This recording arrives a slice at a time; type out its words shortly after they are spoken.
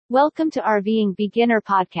Welcome to RVing Beginner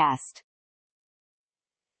Podcast.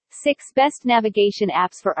 6 Best Navigation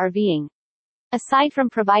Apps for RVing. Aside from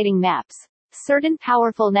providing maps, certain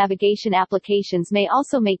powerful navigation applications may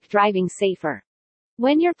also make driving safer.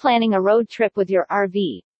 When you're planning a road trip with your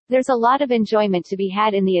RV, there's a lot of enjoyment to be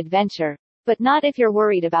had in the adventure, but not if you're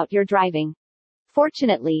worried about your driving.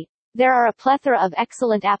 Fortunately, there are a plethora of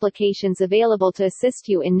excellent applications available to assist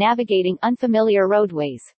you in navigating unfamiliar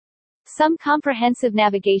roadways. Some comprehensive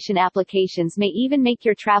navigation applications may even make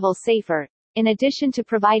your travel safer, in addition to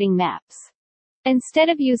providing maps. Instead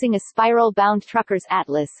of using a spiral-bound trucker's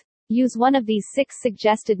atlas, use one of these 6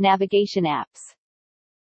 suggested navigation apps.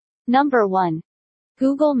 Number 1.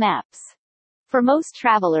 Google Maps. For most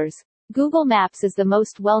travelers, Google Maps is the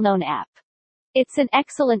most well-known app. It's an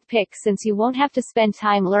excellent pick since you won't have to spend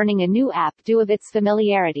time learning a new app due to its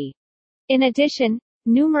familiarity. In addition,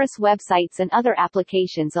 numerous websites and other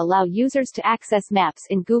applications allow users to access maps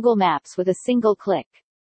in Google Maps with a single click.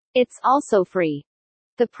 It's also free.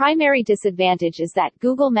 The primary disadvantage is that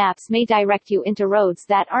Google Maps may direct you into roads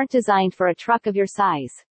that aren't designed for a truck of your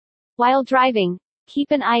size. While driving, keep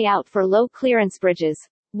an eye out for low clearance bridges,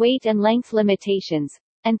 weight and length limitations,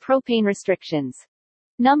 and propane restrictions.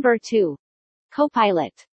 Number 2.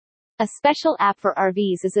 Copilot. A special app for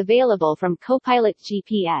RVs is available from Copilot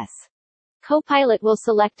GPS. Copilot will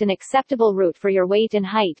select an acceptable route for your weight and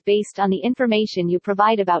height based on the information you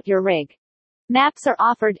provide about your rig. Maps are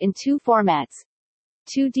offered in 2 formats,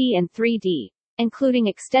 2D and 3D, including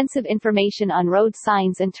extensive information on road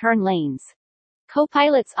signs and turn lanes.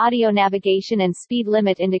 Copilot's audio navigation and speed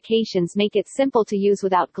limit indications make it simple to use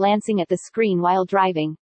without glancing at the screen while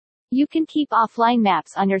driving. You can keep offline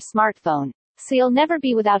maps on your smartphone, so you'll never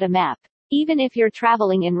be without a map, even if you're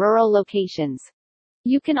traveling in rural locations.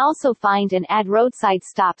 You can also find and add roadside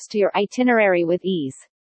stops to your itinerary with ease.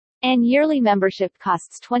 An yearly membership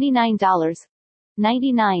costs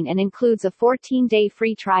 $29.99 and includes a 14-day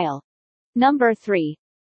free trial. Number 3.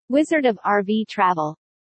 Wizard of RV Travel.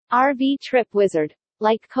 RV Trip Wizard,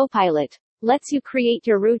 like Copilot, lets you create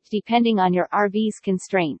your route depending on your RV's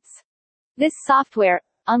constraints. This software,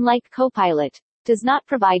 unlike Copilot, does not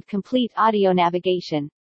provide complete audio navigation.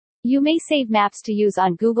 You may save maps to use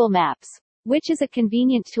on Google Maps, which is a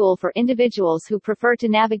convenient tool for individuals who prefer to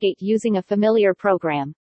navigate using a familiar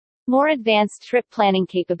program. More advanced trip planning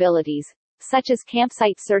capabilities, such as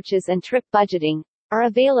campsite searches and trip budgeting, are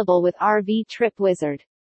available with RV Trip Wizard.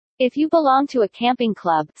 If you belong to a camping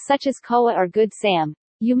club, such as COA or Good Sam,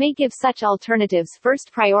 you may give such alternatives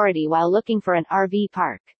first priority while looking for an RV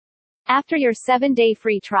park. After your 7-day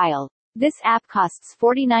free trial, this app costs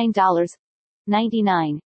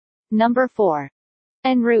 $49.99. Number 4.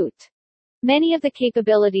 En route. Many of the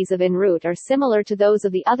capabilities of En route are similar to those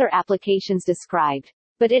of the other applications described,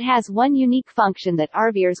 but it has one unique function that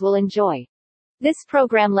RVers will enjoy. This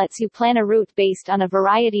program lets you plan a route based on a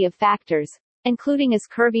variety of factors, including its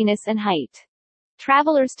curviness and height.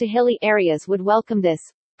 Travelers to hilly areas would welcome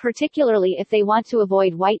this, particularly if they want to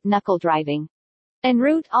avoid white-knuckle driving. En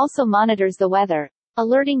route also monitors the weather,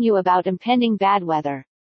 alerting you about impending bad weather.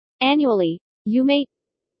 Annually, you may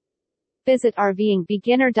visit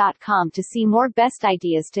RVingBeginner.com to see more best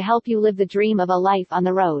ideas to help you live the dream of a life on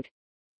the road.